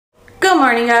Good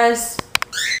morning, guys.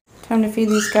 Time to feed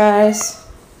these guys.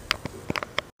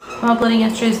 I'm uploading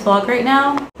yesterday's vlog right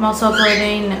now. I'm also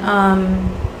uploading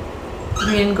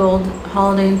green and gold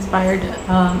holiday inspired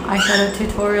eyeshadow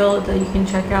tutorial that you can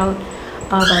check out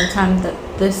by the time that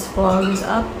this vlog is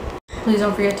up. Please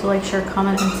don't forget to like, share,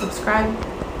 comment, and subscribe.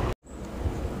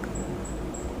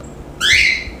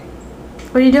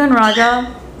 What are you doing,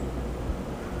 Raja?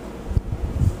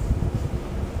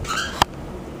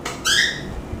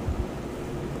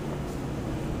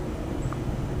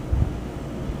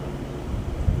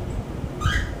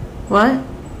 What?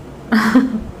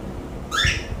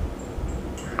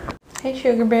 Hey,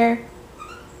 Sugar Bear.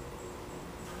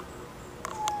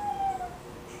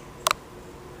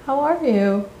 How are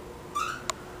you?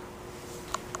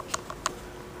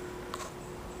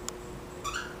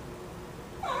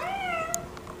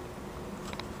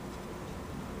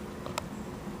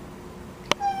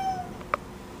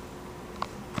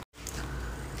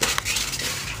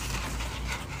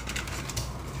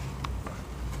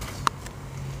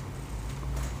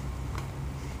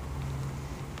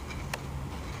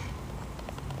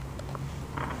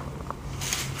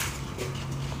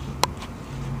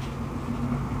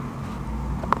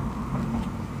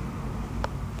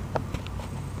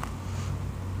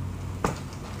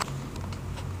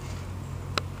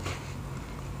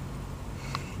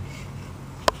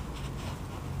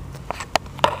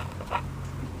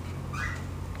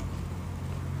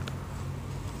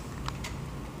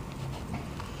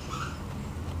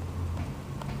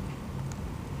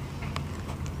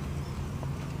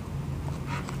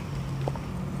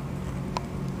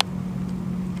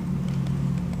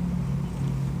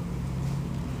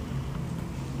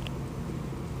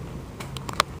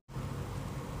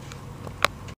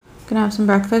 Gonna have some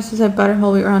breakfast. This is butter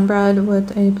whole wheat round bread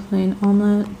with a plain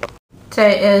omelet.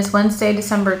 Today is Wednesday,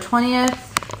 December 20th.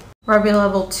 Rugby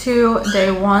level 2,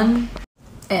 day 1,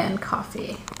 and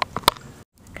coffee.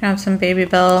 Gonna have some Baby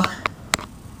Bell.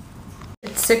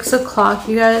 It's 6 o'clock,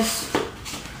 you guys.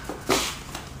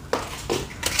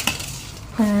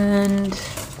 And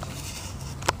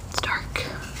it's dark.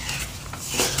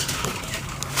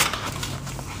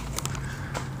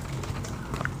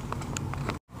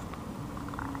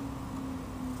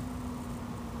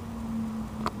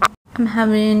 I'm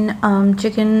having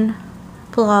chicken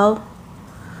pulao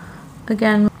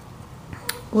again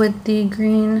with the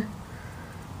green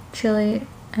chili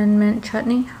and mint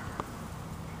chutney.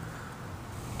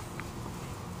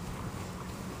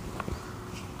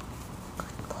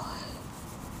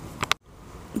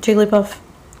 Jigglypuff,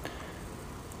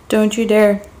 don't you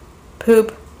dare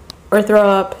poop or throw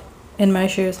up in my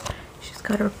shoes. She's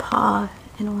got her paw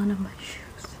in one of my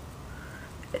shoes.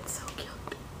 It's so cute.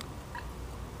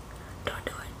 Don't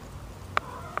do it.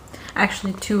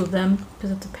 Actually, 2 of them, because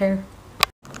it's a pair.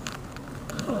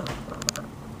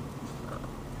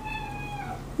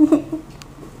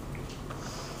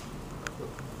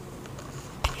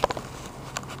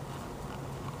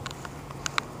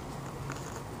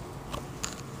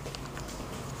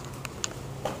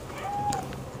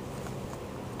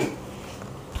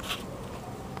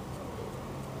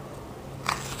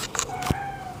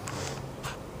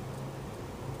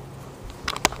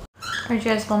 Alright,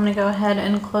 you guys, well, I'm going to go ahead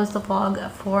and close the vlog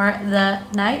for the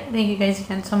night. Thank you guys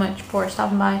again so much for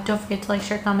stopping by. Don't forget to like,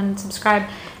 share, comment, and subscribe.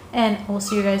 And we'll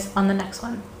see you guys on the next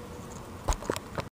one.